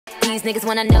These niggas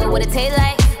wanna know what it tastes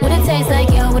like. What it tastes like,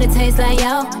 yo, what it tastes like,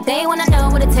 yo. They wanna know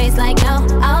what it tastes like, yo.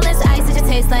 All this ice, it just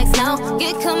tastes like snow.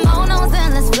 Get kimonos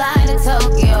and let's fly to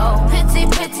Tokyo. Pretty,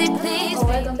 pretty, please.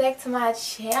 Welcome back to my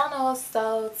channel.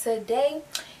 So today,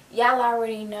 y'all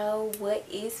already know what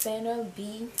it's gonna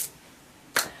be.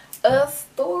 A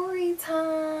story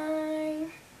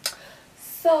time.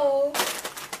 So,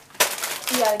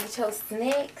 you gotta get your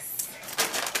snacks,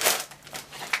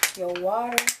 your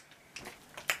water,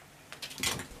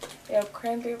 your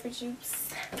cranberry juice,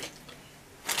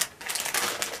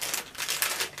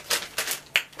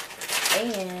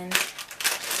 and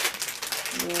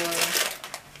your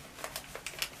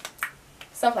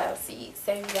sunflower seeds.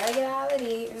 So you gotta get all of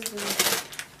these.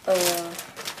 One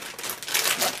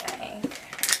thing.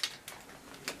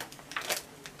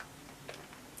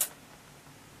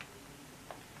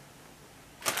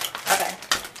 Okay.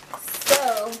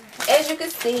 So as you can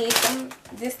see,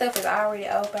 this stuff is already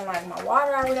open. Like my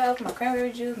water already open, my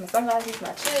cranberry juice, my sunflower seeds,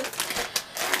 my chips,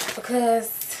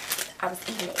 because I was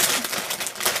eating it.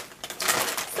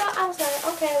 So I was like,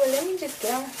 okay, well let me just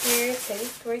get on here, take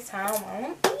story time while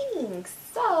I'm eating.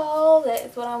 So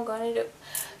that's what I'm gonna do.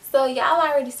 So y'all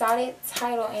already saw that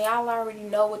title and y'all already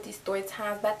know what this story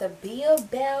time is about to be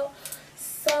about.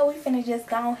 So we finna just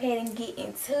go ahead and get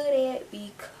into that,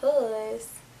 because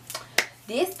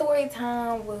this story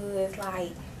time was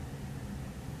like,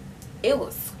 it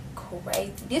was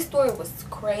crazy. This story was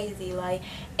crazy, like,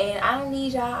 and I don't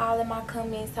need y'all all in my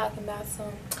comments talking about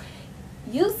some,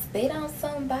 you spit on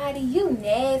somebody, you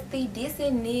nasty, this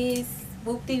and this,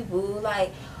 whoop-de-woo.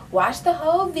 Like, watch the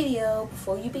whole video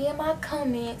before you be in my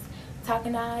comments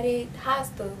talking all that hot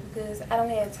stuff, because I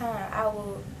don't have time. I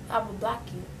will block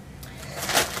you.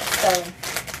 So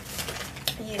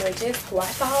yeah, just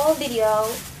watch the whole video,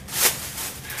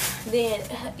 then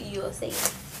you'll see.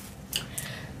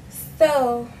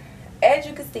 So as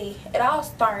you can see, it all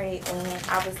started when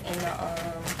I was in the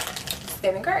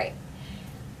 7th grade.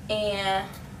 And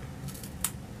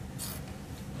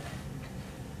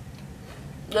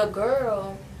the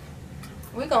girl,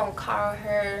 we're gonna call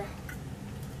her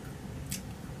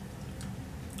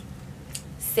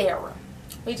Sarah.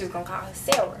 We just gonna call her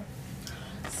Sarah.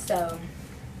 So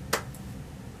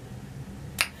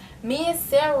me and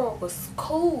Sarah was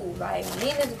cool. Like, me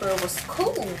and this girl was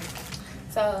cool.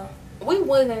 So we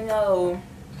wouldn't know,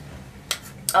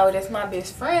 oh, that's my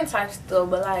best friend type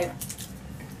stuff, but like,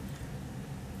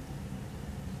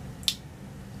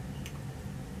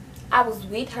 I was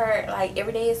with her like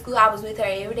every day at school. I was with her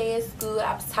every day at school.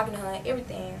 I was talking to her and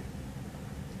everything.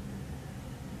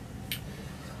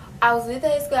 I was with her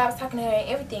at school. I was talking to her and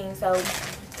everything. So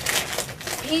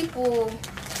people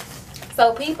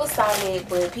saw it,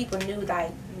 but people knew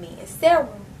like me and Sarah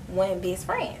weren't best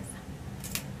friends.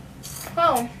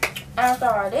 So after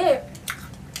all that,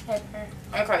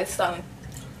 okay, so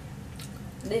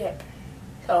that.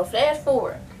 So fast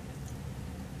forward.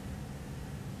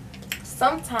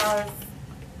 Sometimes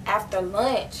after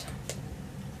lunch,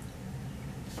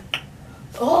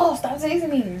 oh, stop teasing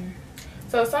me.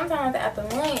 So sometimes after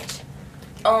lunch,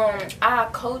 our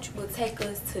coach would take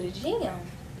us to the gym.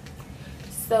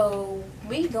 So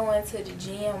we going to the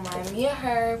gym, like me and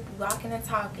her walking and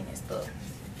talking and stuff.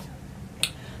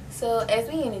 So as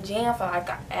we in the gym for like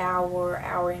an hour,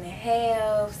 hour and a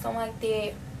half, something like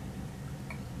that,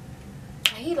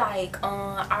 he like,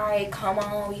 alright, come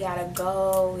on, we gotta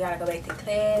go back to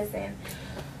class. And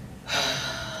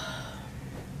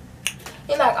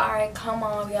he like, alright, come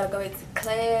on, we gotta go back to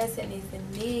class and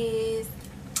this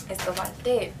and stuff like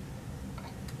that.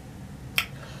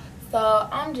 So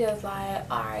I'm just like,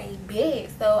 alright, bet.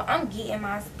 So I'm getting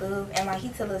my stuff, and like, he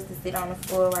tell us to sit on the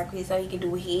floor right quick so he can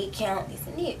do a head count, this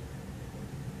and that.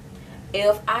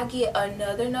 If I get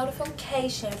another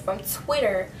notification from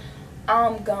Twitter,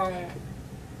 I'm gone.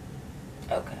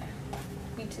 Okay,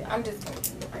 I'm just gonna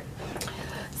do it.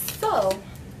 So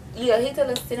yeah, he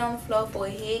tell us to sit on the floor for a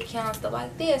head count, stuff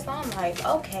like this. So I'm like,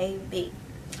 okay, big.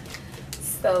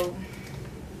 So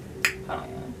hold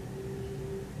on,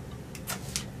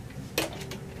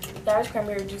 y'all,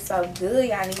 cranberry juice so good,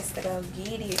 y'all need to go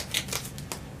get it.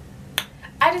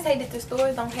 I just hate that the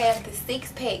stores don't have the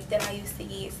 6-pack that I used to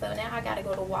get, so now I gotta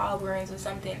go to Walgreens or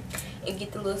something and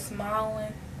get the little small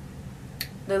one.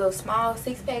 The little small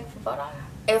 6-pack for $4.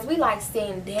 As we like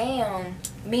sitting down,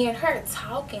 me and her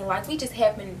talking, like we just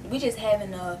having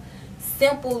a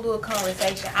simple little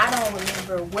conversation. I don't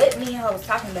remember what me and her was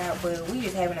talking about, but we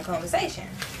just having a conversation.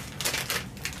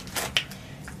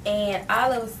 And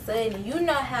all of a sudden, you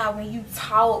know how when you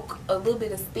talk, a little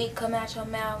bit of spit come out your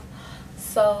mouth.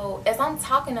 So as I'm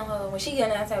talking to her, when she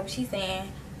getting out what she's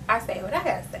saying, I say what I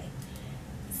gotta say.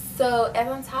 So as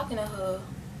I'm talking to her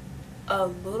a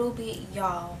little bit,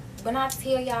 y'all, when I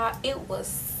tell y'all, it was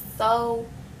so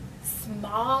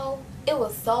small. It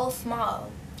was so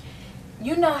small.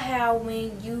 You know how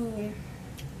when you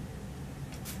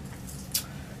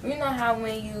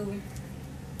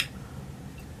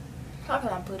how can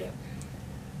I put it?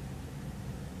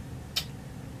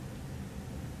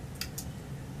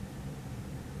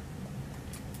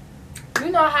 You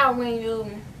know how when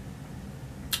you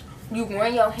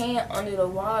run your hand under the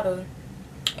water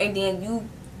and then you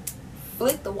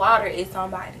flick the water at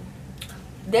somebody.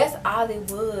 That's all it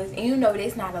was. And you know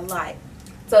that's not a lot.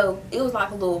 So it was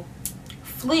like a little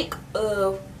flick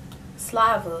of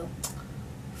saliva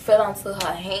fell onto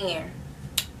her hand.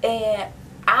 And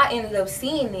I ended up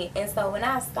seeing it. And so when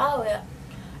I saw it,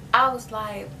 I was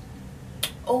like,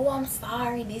 oh, I'm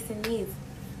sorry, this and this.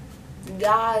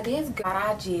 God, this God,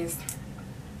 I just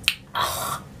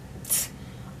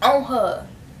on her.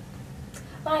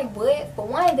 Like, what? For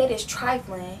one, that is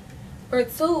trifling. For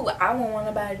two, I don't want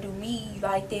nobody to do me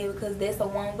like that because that's a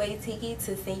one-way ticket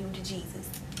to send you to Jesus.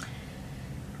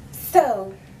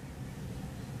 So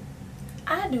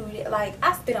I do that. Like,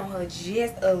 I spit on her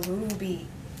just a little bit.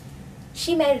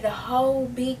 She made it a whole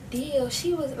big deal.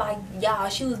 She was like, y'all,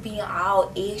 she was being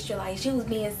all extra. Like, she was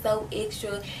being so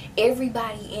extra.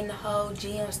 Everybody in the whole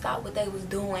gym stopped what they was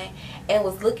doing and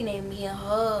was looking at me and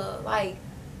her like,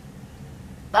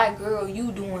 girl,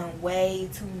 you doing way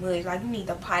too much. Like, you need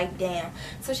to pipe down.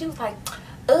 So she was like,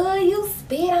 you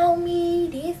spit on me,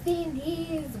 this and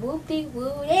this,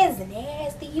 whoop-de-whoop, that's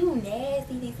nasty, you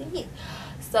nasty, this and this.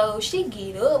 So she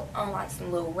get up on like some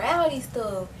little rowdy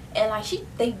stuff, and like she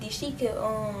think that she could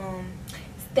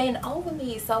stand over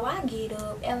me. So I get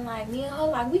up and like me and her,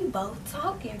 like, we both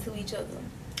talking to each other.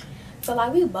 So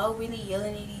like we both really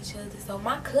yelling at each other. So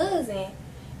my cousin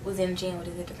was in the gym with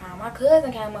us at the time. My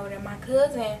cousin came over there. My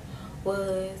cousin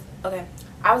was, okay,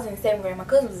 I was in 7th grade. My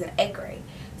cousin was in 8th grade.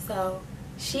 So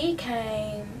she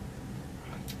came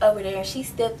over there and she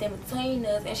stepped in between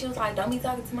us and she was like, don't be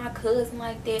talking to my cousin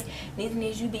like that. This and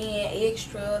this, you being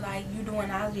extra, like you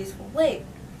doing all this for what?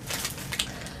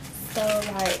 So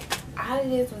like all of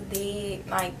this was dead.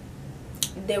 Like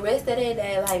the rest of that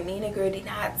day, like me and the girl did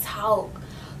not talk.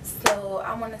 So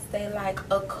I want to say like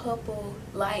a couple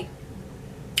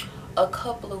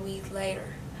of weeks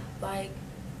later, like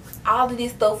all of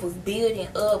this stuff was building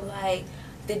up. Like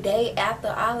the day after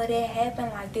all of that happened,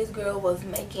 like this girl was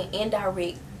making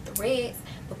indirect threats,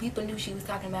 but people knew she was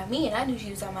talking about me and I knew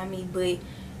she was talking about me. But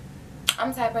I'm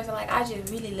the type of person, like, I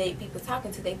just really let people talk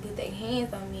until they put their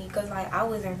hands on me, because like I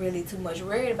wasn't really too much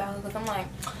worried about her, because I'm like,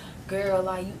 girl,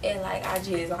 like you act like I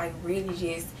just like really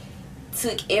just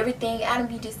took everything out of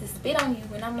me just to spit on you.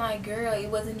 And I'm like, girl, it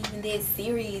wasn't even that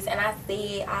serious. And I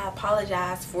said I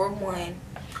apologized for one.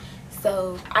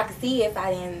 So I could see if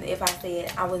I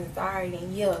said I wasn't sorry,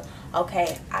 then yeah,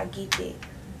 okay, I get that.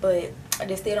 But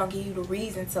they still don't give you the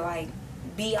reason to like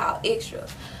be all extra.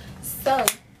 So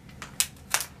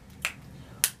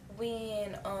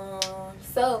when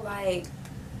like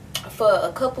for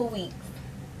a couple weeks,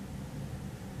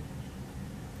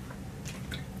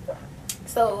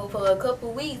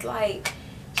 like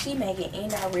she making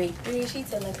indirect threats. She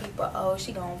telling people, oh,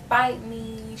 she gonna fight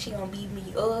me, she gonna beat me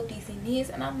up, this and this.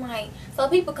 And I'm like, so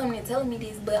people coming and telling me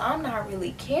this, but I'm not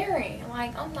really caring.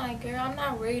 Like, I'm like, girl, I'm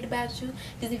not worried about you,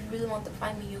 because if you really want to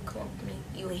fight me, you'll come to me,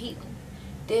 you'll hit me.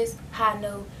 That's how I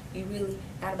know you really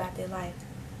not about that life.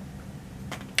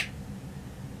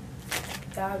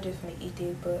 Y'all just finna eat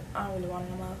it, but I don't really want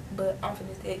it no more. But I'm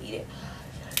finna still eat it.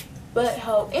 But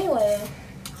anyway,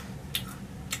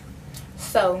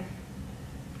 so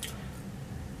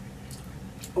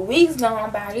weeks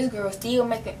gone by, this girl still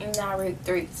making indirect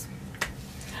threats.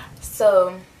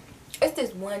 So it's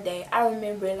this one day, I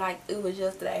remember it like it was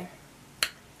yesterday.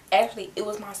 Actually, it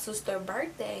was my sister's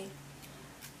birthday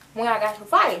when I got to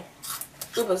fight.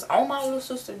 It was on my little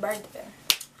sister's birthday.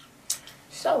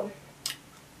 So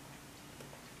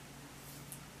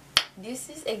this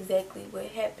is exactly what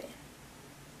happened.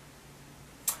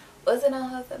 Was it on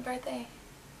her birthday?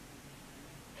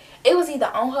 It was either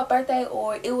on her birthday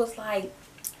or it was like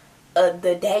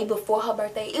the day before her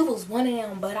birthday. It was one of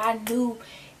them, but I knew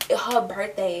her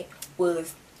birthday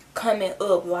was coming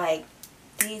up like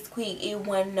this quick. It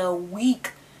wasn't no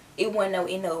week. It wasn't no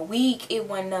in a week. It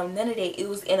wasn't no none of that. It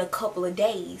was in a couple of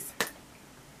days.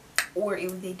 Or it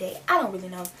was a day. I don't really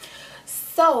know.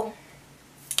 So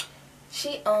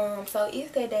so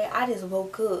it's that day I just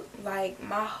woke up, like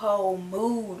my whole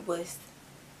mood was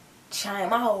changed.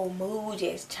 My whole mood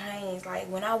just changed. Like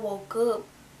when I woke up,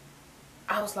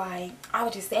 I was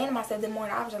just saying to myself that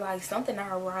morning, I was just like, something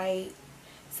not right.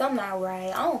 something not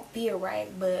right. I don't feel right,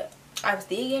 but I was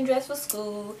still getting dressed for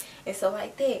school and stuff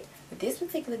like that. But this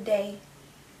particular day,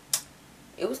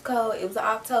 it was cold. It was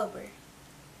October.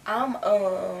 I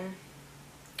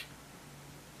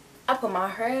put my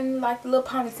hair in like the little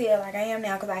ponytail like I am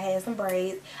now because I had some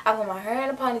braids. I put my hair in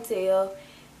a ponytail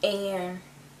and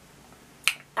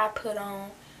I put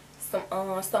on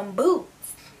some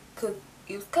boots because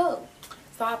it was cold.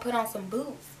 So I put on some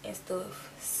boots and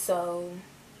stuff. So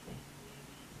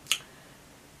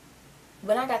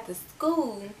when I got to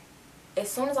school,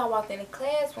 as soon as I walked in the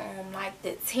classroom, like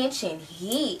the tension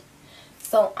hit.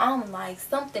 So I'm like,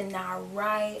 something not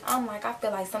right. I'm like, I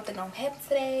feel like something gonna happen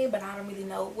today, but I don't really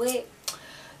know what.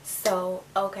 So,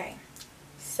 okay.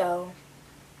 So,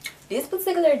 this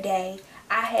particular day,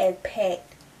 I had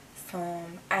packed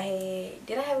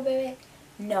did I have a backpack?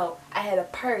 No, I had a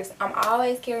purse. I'm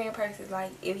always carrying purses.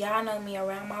 Like, if y'all know me,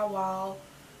 around my wall,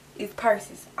 it's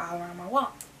purses all around my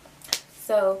wall.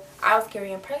 So, I was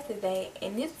carrying a purse today,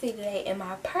 and this particular day, in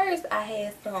my purse, I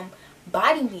had some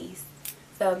body mist.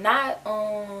 So not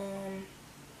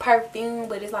perfume,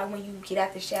 but it's like when you get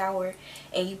out the shower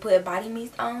and you put body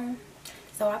mist on.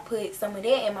 So I put some of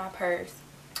that in my purse.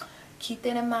 Keep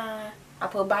that in mind. I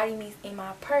put body mist in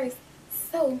my purse.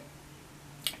 So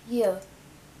yeah,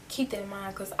 keep that in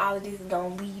mind because all of this is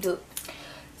gonna lead up.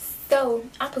 So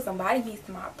I put some body mist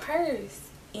in my purse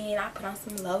and I put on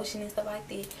some lotion and stuff like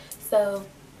that. So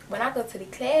when I go to the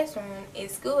classroom in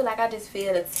school, like, I just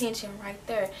feel the tension right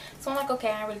there. So I'm like, okay,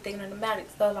 I ain't really thinking nothing about it.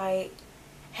 So, like,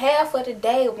 half of the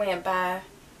day went by.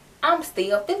 I'm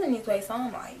still feeling this way. So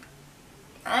I'm like,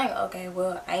 okay,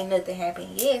 well, ain't nothing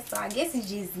happened yet. So I guess it's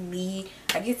just me.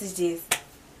 I guess it's just,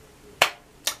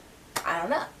 I don't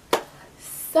know.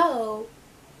 So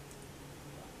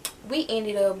we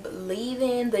ended up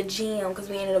leaving the gym because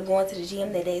we ended up going to the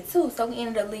gym that day too. So we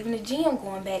ended up leaving the gym,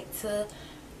 going back to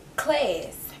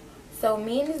class. So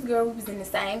me and this girl, we was in the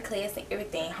same class and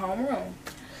everything, homeroom.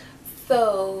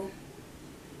 So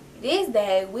this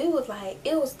day we was like,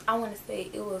 I want to say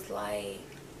it was like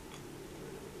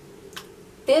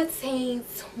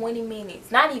 15-20 minutes,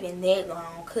 not even that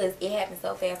long because it happened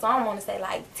so fast. So I want to say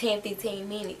like 10-15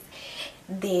 minutes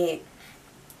that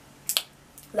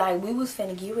like we was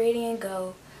finna get ready and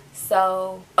go.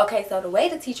 So okay, so the way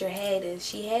the teacher had us,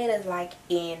 she had us like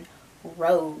in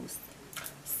rows.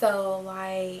 So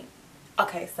like,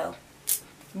 okay, so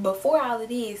before all of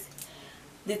this,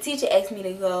 the teacher asked me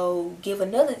to go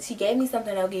she gave me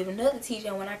something to give another teacher,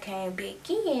 and when I came back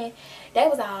in, they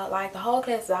was all like, the whole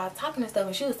class was all talking and stuff,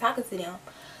 and she was talking to them.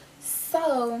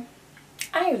 So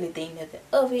I didn't really think nothing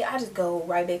of it. I just go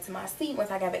right back to my seat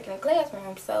once I got back in the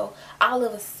classroom. So all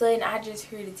of a sudden, I just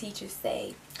heard the teacher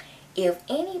say, if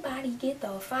anybody get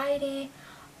to fighting,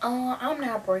 I'm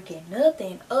not breaking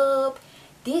nothing up,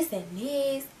 this and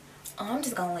this. I'm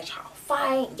just gonna let y'all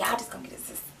fight. Y'all just gonna get a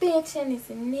suspension, this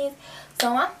and this.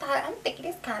 So I'm thinking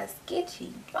it's kind of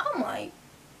sketchy. So I'm like,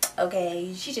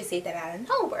 okay, she just said that out of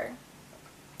nowhere.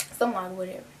 So I'm like,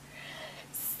 whatever.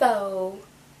 So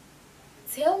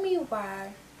tell me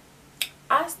why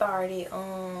I took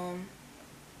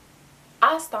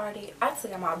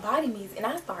out my body mist and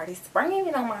I started spraying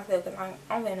it on myself because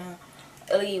I'm gonna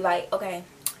leave. Like, okay,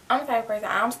 I'm the type of person,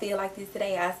 I'm still like this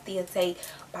today. I still take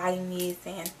body mist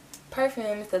and perfume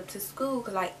and stuff to school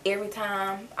because, like, every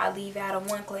time I leave out of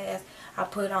one class, I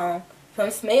put on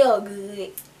some smell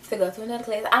good to go to another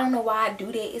class. I don't know why I do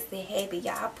that. It's the habit,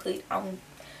 y'all. I put on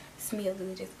smell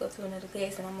good just to go to another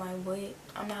class, and I'm like, what?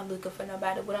 I'm not looking for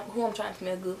nobody, but who I'm trying to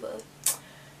smell good for.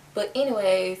 But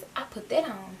anyways, I put that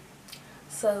on.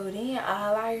 So then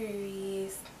all I hear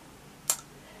is,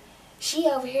 she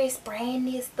over here spraying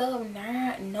this stuff,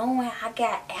 not knowing I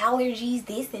got allergies,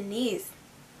 this and this.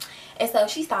 And so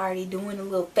she started doing a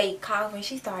little fake cough, and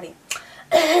she started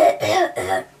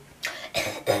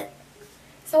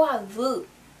so I looked.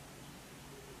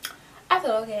 I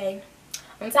thought, okay,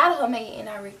 I'm tired of her making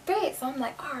indirect threats, so I'm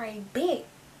like, alright, bet.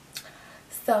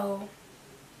 So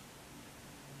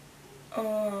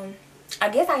I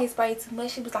guess I had sprayed too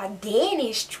much. She was like, Dan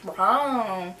is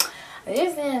strong,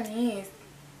 this and this.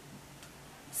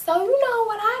 So you know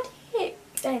what I did?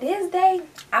 That this day,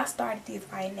 I started this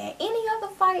fight. Now, any other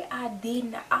fight, I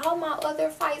did not. All my other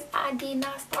fights, I did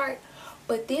not start.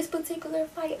 But this particular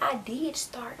fight, I did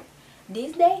start.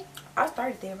 This day, I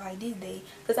started that fight this day.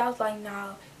 Because I was like,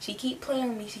 no, she keep playing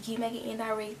with me. She keep making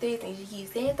indirect threats. And she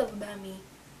keeps saying stuff about me.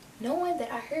 Knowing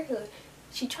that I heard her.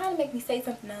 She trying to make me say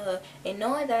something to her. And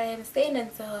knowing that I haven't said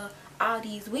nothing to her all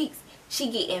these weeks.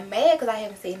 She getting mad because I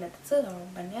haven't said nothing to her.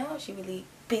 But now, she really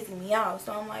pissing me off.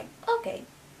 So I'm like, okay.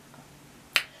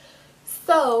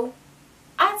 So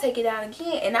I take it out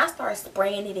again and I start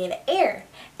spraying it in the air.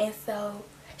 And so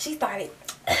she started,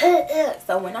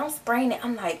 so when I'm spraying it,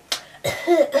 I'm like,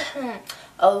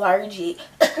 allergic.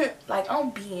 Like, I'm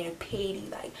being petty.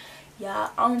 Like, y'all,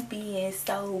 I'm being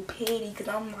so petty because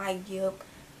I'm like, yep,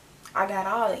 I got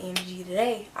all the energy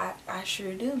today. I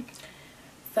sure do.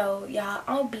 So, y'all,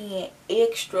 I'm being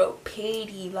extra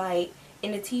petty. Like,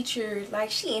 and the teacher, like,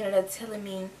 she ended up telling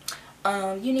me,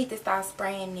 you need to start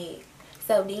spraying it.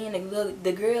 So then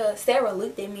the girl, Sarah,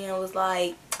 looked at me and was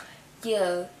like,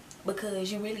 yeah,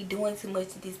 because you're really doing too much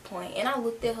at this point. And I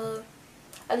looked at her.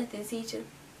 I looked at the teacher.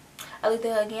 I looked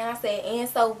at her again. I said, and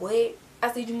so what?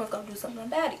 I said, you must go do something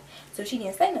about it. So she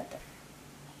didn't say nothing.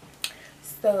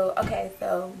 So, okay,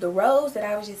 so the rows that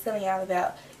I was just telling y'all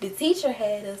about, the teacher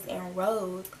had us in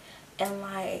rows. And,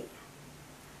 like,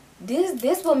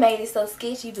 this what made it so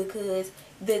sketchy, because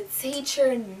the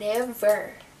teacher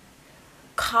never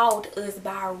called us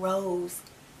by rows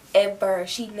ever.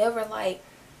 She never, like,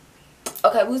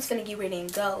 okay, we was finna get ready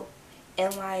and go.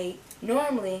 And, like,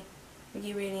 normally, we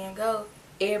get ready and go,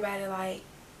 everybody, like,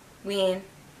 when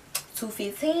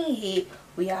 2:15 hit,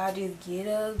 we all just get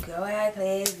up, go out of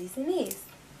class, this and this.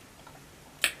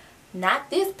 Not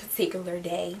this particular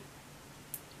day.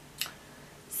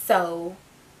 So,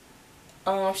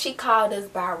 she called us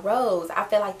by rows. I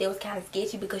felt like that was kind of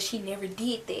sketchy because she never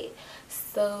did that.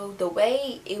 So, the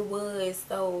way it was,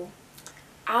 so,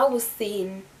 I was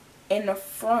sitting in the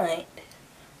front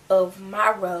of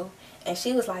my row, and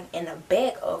she was like in the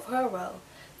back of her row.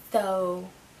 So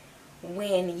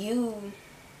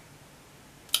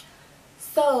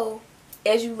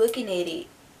as you looking at it,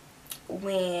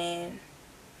 when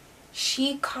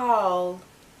she called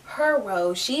her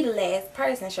row, she the last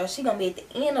person, so she gonna be at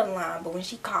the end of the line. But when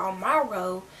she called my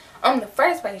row, I'm the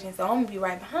first person, so I'm gonna be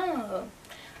right behind her.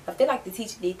 I feel like the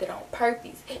teacher did that on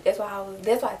purpose. That's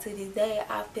why to this day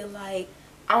I feel like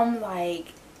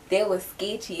that was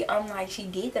sketchy. I'm like, she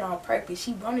did that on purpose.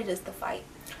 She wanted us to fight.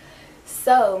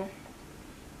 So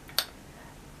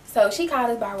she called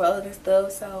us by rows and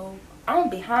stuff. So I'm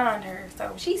behind her.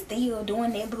 So she's still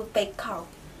doing that little fake cough.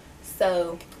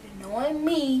 So knowing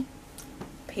me,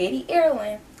 Petty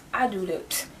Erlyn, I do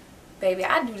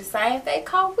the same fake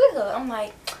cough with her. I'm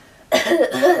like,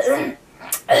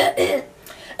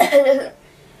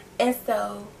 and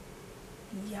so,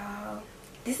 y'all,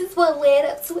 this is what led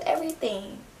up to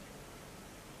everything.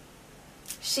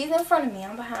 She's in front of me,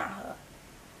 I'm behind her.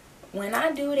 When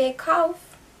I do that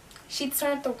cough, she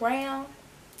turned around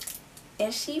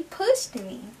and she pushed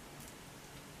me.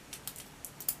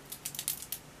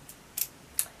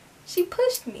 She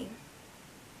pushed me.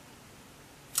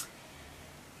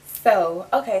 So,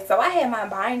 okay, so I had my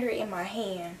binder in my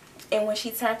hand, and when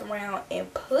she turned around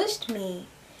and pushed me,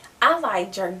 I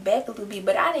like jerked back a little bit,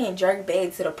 but I didn't jerk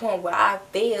back to the point where I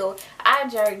fell. I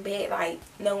jerked back like,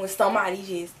 you know, when somebody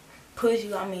just push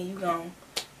you, I mean, you gon'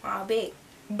 fall back.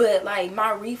 But like,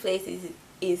 my reflexes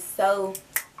is so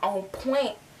on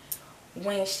point.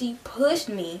 When she pushed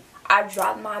me, I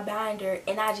dropped my binder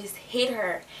and I just hit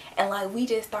her, and like, we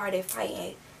just started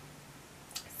fighting.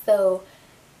 So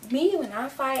me, when I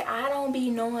fight, I don't be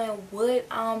knowing what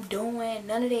I'm doing,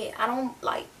 none of that. I don't,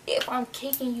 like, if I'm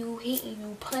kicking you, hitting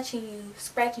you, punching you,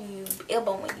 scratching you,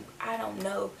 elbowing you, I don't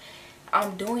know.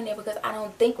 I'm doing it because I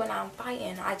don't think when I'm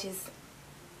fighting.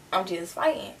 I'm just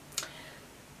fighting.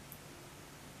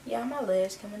 Yeah, my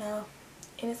leg's coming out,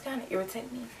 and it's kind of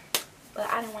irritating me, but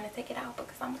I didn't want to take it out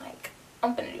because I'm like,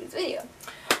 I'm gonna do this video.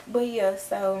 But yeah,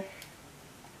 so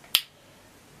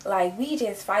like, we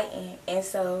just fighting, and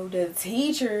so the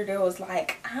teacher that was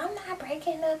like, I'm not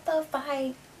breaking up the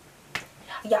fight.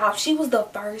 Y'all, she was the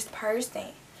first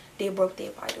person that broke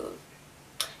that fight up.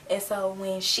 And so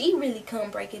when she really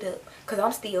couldn't break it up, because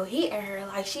I'm still hitting her,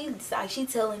 like she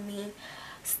telling me,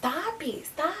 stop it,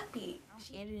 stop it.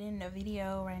 She editing the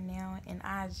video right now, and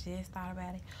I just thought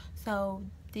about it. So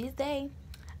this day,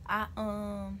 I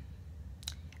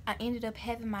ended up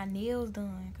having my nails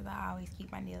done, because I always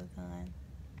keep my nails done,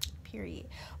 period.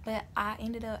 But I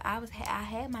ended up, I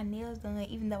had my nails done,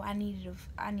 even though I needed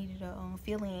a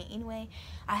fill in anyway.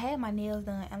 I had my nails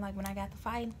done, and like, when I got to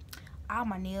fighting, all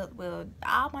my nails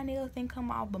didn't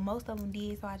come off, but most of them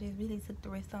did, so I just really took the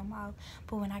rest of them off.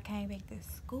 But when I came back to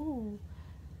school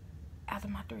after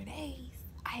my 3 days,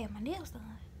 I had my nails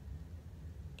done,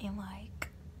 and like,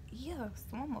 yeah,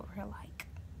 so I'm over here like,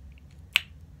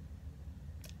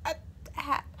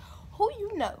 who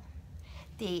you know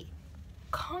that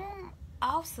come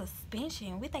off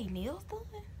suspension with their nails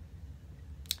done?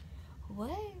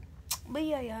 What? But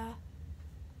yeah, y'all,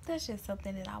 that's just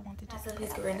something that I want to just tell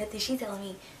this girl nothing. She telling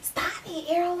me, stop it,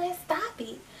 Errolyn, stop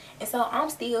it. And so I'm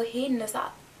still hitting the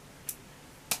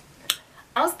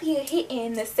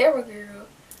Sarah girl.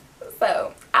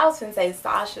 So I was finna say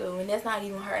Sasha, and that's not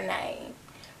even her name.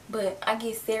 But I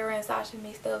get Sarah and Sasha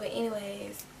mixed up. But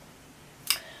anyways,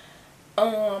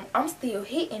 I'm still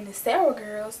hitting the Sarah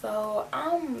girl, so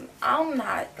I'm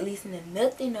not listening to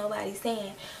nothing nobody's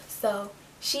saying. So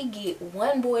she get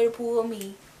one boy to pull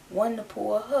me, one to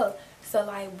pull her. So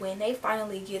like when they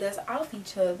finally get us off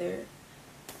each other,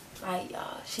 like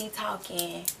y'all, she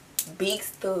talking big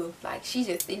stuff. Like she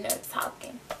just sitting there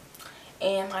talking,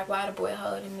 and like while the boy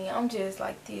holding me, I'm just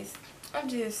like this. I'm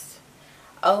just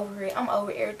over it. I'm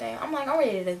over everything. I'm like, I'm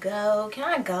ready to go. Can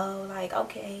I go? Like,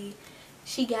 okay,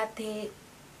 she got that.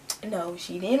 No,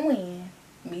 she didn't win.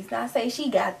 Means not say she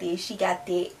got this. She got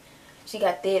that. She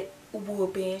got that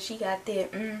whooping. She got that.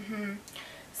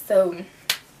 So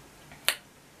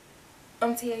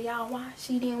I'm telling y'all why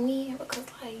she didn't win, because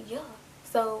like, yeah.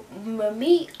 So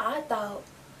me, I thought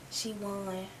she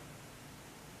won.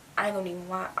 I ain't gonna even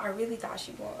lie. I really thought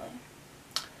she won.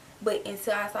 But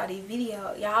until I saw the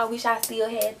video, y'all, wish I still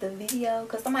had the video,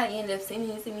 because somebody ended up sending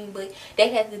it to me, but they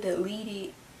had to delete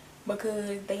it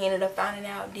because they ended up finding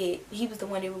out that he was the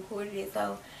one that recorded it.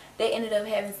 So they ended up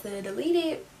having to delete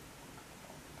it.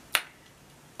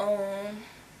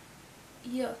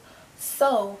 Yeah.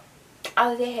 So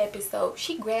all of that happened. So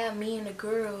she grabbed me and the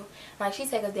girl, like she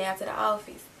took us down to the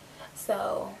office.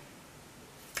 So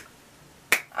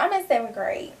I'm in 7th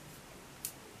grade.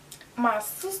 My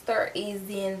sister is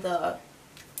in the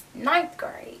 9th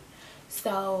grade.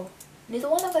 So neither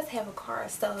one of us have a car.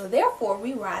 So therefore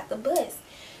we ride the bus.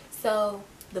 So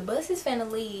the bus is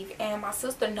finna leave, and my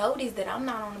sister noticed that I'm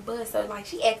not on the bus. So like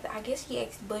she asked, I guess she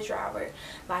asked the bus driver,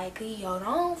 like, could he hold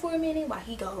on for a minute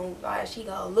while she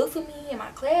go look for me in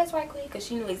my class right quick, because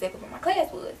she knew exactly where my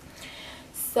class was.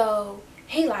 So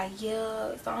he like,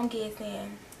 yeah. So I'm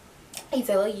guessing he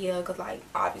tell her yeah, because like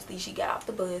obviously she got off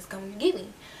the bus coming to get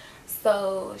me.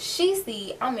 So she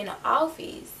see I'm in the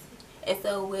office, and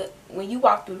so when you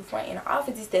walk through the front in the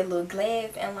office, it's that little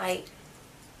glass, and like,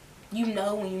 you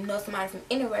know when you know somebody from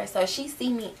anywhere. So she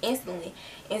see me instantly,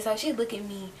 and so she look at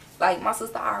me like my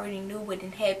sister already knew what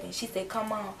didn't happen. She said,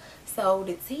 come on. So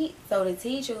the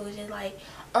teacher was just like,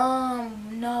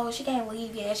 no, she can't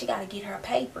leave yet, she gotta get her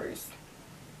papers.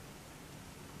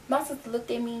 My sister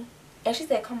looked at me and she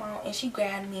said, come on, and she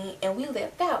grabbed me and we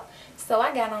left out. So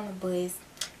I got on the bus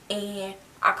and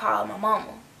I called my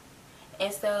mama.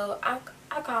 And so I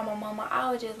called my mama.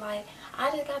 I was just like, I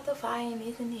just got the fire and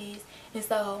this and this. And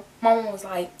so mama was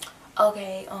like,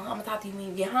 okay, I'm gonna talk to you when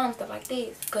you get home, stuff like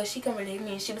this, because she couldn't relate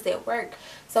me and she was at work.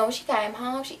 So when she came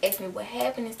home, she asked me what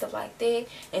happened and stuff like that.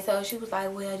 And so she was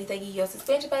like, well, did they give you your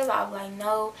suspension papers? I was like,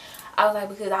 no. I was like,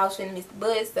 because I was finna miss the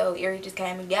bus, so Eric just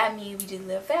came and got me and we just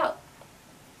left out.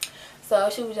 So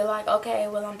she was just like, okay,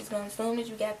 well, I'm just going to assume that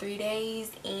you got 3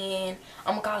 days, and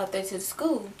I'm going to call up there to the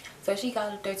school. So she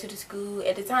called up there to the school.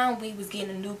 At the time, we was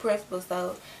getting a new principal,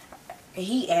 so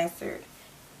he answered.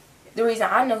 The reason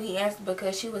I know he answered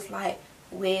because she was like,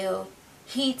 well,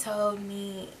 he told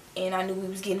me, and I knew we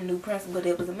was getting a new principal, but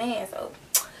it was a man. So,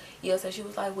 yeah, so she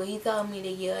was like, well, he told me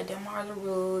that, yeah, them are the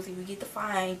rules. If you get the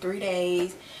fine, 3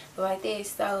 days, but like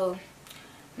this. So,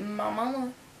 my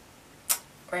mama,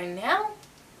 right now,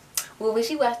 well, when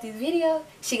she watched this video,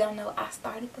 she gonna know I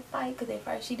started the fight, because at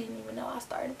first she didn't even know I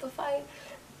started the fight.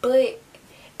 But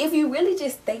if you really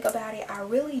just think about it, I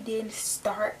really didn't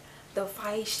start the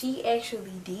fight. She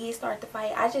actually did start the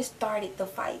fight. I just started the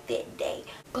fight that day.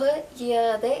 But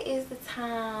yeah, that is the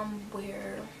time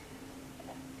where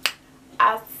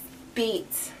I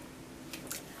spit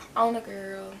on a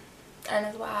girl, and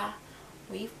that's why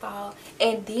we fought.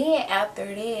 And then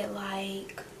after that,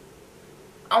 like,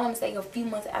 I want to say a few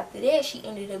months after that, she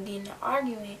ended up getting an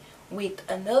argument with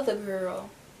another girl.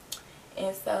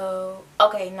 And so,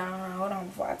 okay, no, hold on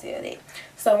before I tell that.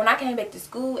 So when I came back to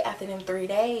school after them 3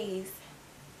 days,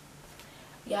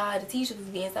 y'all, the teacher was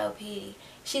being so petty.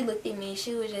 She looked at me,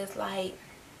 she was just like,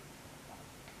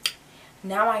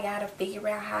 now I gotta figure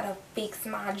out how to fix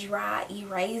my dry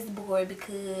erase board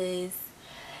because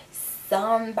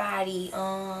somebody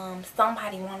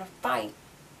wanna fight.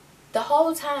 The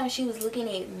whole time she was looking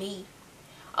at me.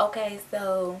 Okay,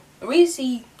 so the reason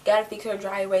she gotta fix her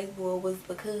dry erase board was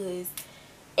because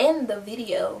in the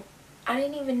video, I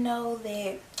didn't even know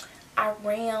that I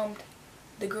rammed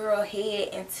the girl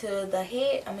head into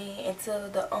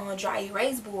the dry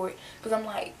erase board. Because I'm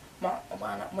like,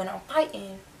 when I'm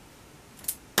fighting,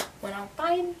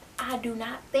 I do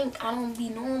not think, I don't be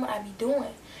knowing what I be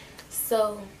doing.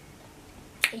 So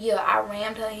yeah, I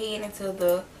rammed her head into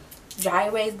the dry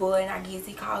erase board, and I guess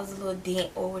it caused a little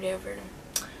dent or whatever.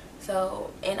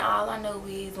 So, and all I know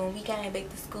is when we came back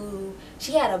to school,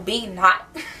 she had a big knot.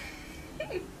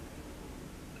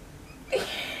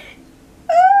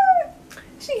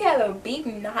 She had a big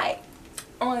knot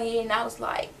on her head, and I was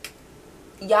like,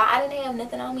 y'all, I didn't have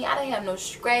nothing on me. I didn't have no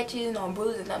scratches, no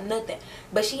bruises, no nothing.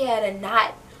 But she had a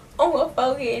knot on her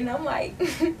forehead, and I'm like,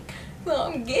 so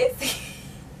I'm guessing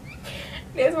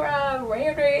that's where I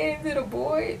rammed her into the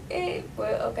board.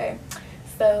 But okay,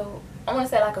 so I want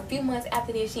to say like a few months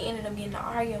after this, she ended up getting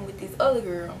arguing with this other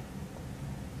girl.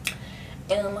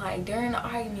 And like during the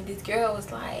argument, this girl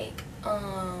was like,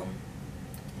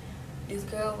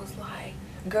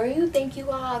 girl, you think you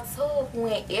all tough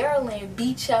when Erin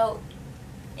beat you.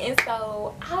 And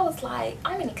so I was like,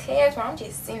 I'm in the classroom, I'm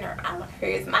just sitting there, all I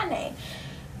heard is my name.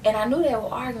 And I knew they were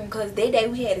arguing because that day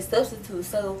we had a substitute.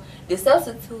 So the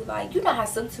substitute, like, you know how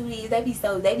substitute is, they be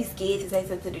scared to say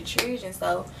something to the children.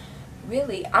 So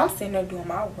really, I'm sitting there doing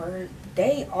my work,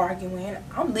 they arguing,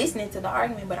 I'm listening to the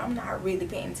argument, but I'm not really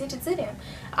paying attention to them.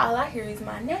 All I hear is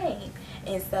my name.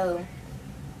 And so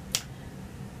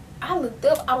I looked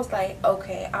up, I was like,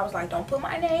 okay, don't put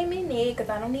my name in there because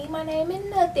I don't need my name in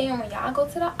nothing when y'all go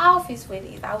to the office with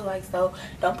this. I was like, so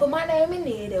don't put my name in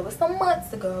there. That was some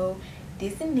months ago,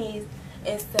 this and this.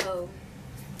 And so,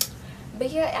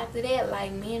 but yeah, after that,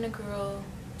 like, me and the girl,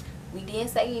 we didn't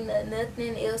say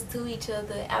nothing else to each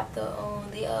other after the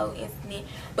whole incident.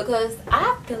 Because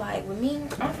I feel like, with me,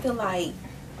 I feel like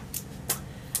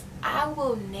I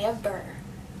will never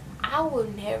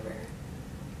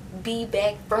be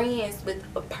back friends with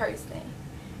a person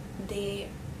that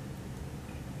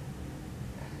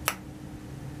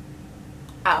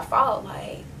I fought.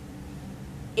 Like,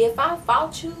 if I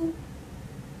fought you,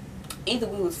 either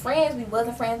we was friends, we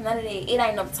wasn't friends, none of that. It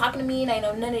ain't no talking to me, it ain't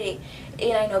no none of that.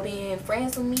 It ain't no being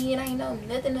friends with me, it ain't no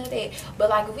nothing of that. But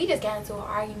like, if we just got into an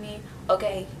argument,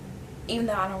 okay, even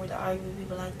though I don't really argue with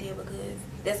people like that because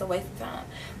that's a waste of time.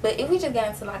 But if we just got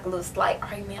into like a little slight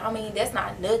argument, I mean, that's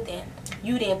not nothing.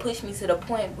 You didn't push me to the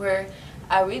point where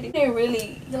you didn't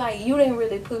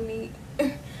really put me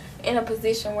in a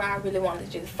position where I really wanted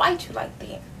to just fight you like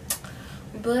that.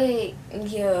 But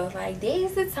yeah, like,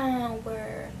 there's a time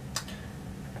where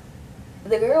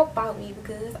the girl fought me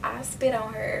because I spit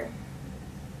on her.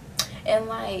 And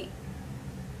like,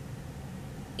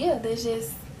 yeah, that's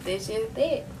just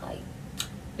that. Like,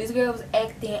 this girl was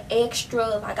acting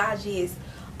extra, like,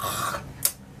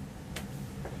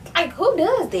 like, who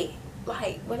does that?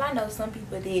 Like, well, I know some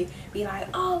people did be like,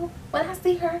 oh, when I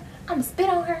see her, I'ma spit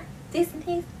on her, this and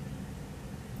this.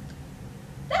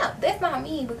 No, that's not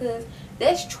me, because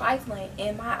that's trifling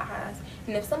in my eyes.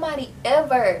 And if somebody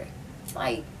ever,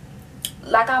 like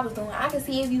I was doing, I could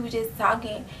see if you were just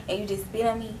talking and you just spit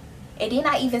on me and then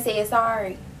I even said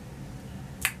sorry.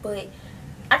 But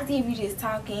I can see if you just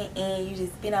talking and you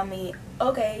just spit on me,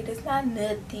 okay, that's not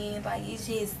nothing. Like,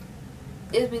 it's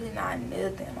really not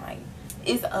nothing. Like,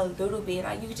 it's a little bit,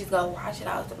 like, you could just go wash it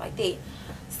out, stuff like that.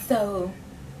 So,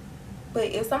 but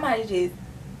if somebody just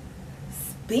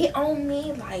spit on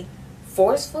me, like,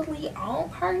 forcefully on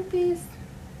purpose,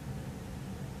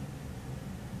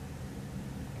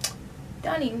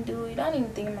 don't even do it. Don't even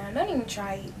think about it. Don't even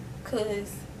try it.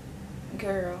 Cause,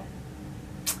 girl,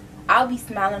 I'll be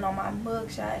smiling on my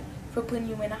mugshot for putting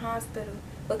you in the hospital,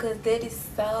 because that is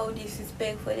so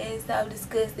disrespectful. That is so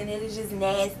disgusting. It is just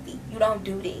nasty. You don't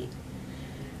do that.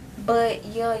 But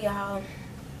yeah, y'all,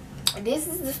 this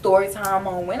is the story time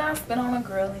on when I spit on a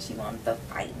girl and she wanted to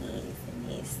fight me and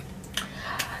this.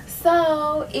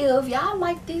 So if y'all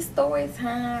like this story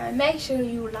time, make sure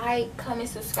you like, comment,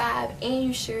 subscribe, and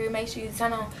you sure make sure you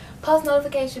turn on post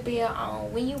notification bell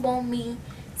on when you want me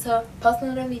to post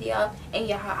another video. And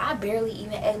y'all, I barely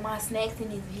even ate my snacks in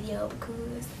this video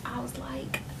because I was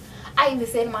like, I even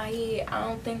said in my head, I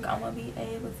don't think I'm gonna be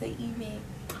able to even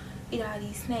eat all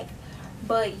these snacks.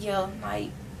 But yeah,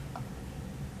 like,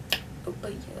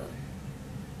 but yeah,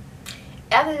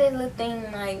 after that little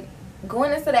thing, like,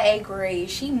 going into the 8th grade,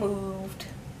 she moved.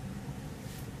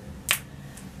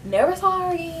 Never saw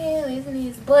her again, isn't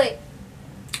this? But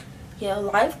yeah,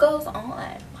 life goes on.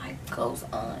 Life goes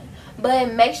on.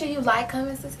 But make sure you like,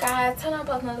 comment, subscribe, turn on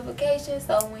post notifications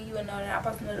so when you will know that I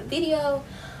post another video.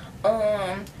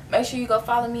 Make sure you go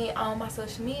follow me on my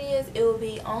social medias. It will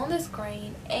be on the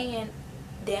screen and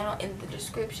down in the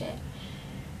description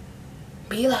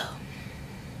below.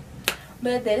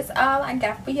 But that is all I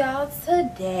got for y'all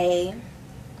today.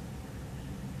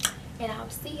 And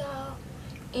I'll see y'all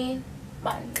in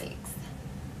my next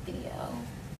video.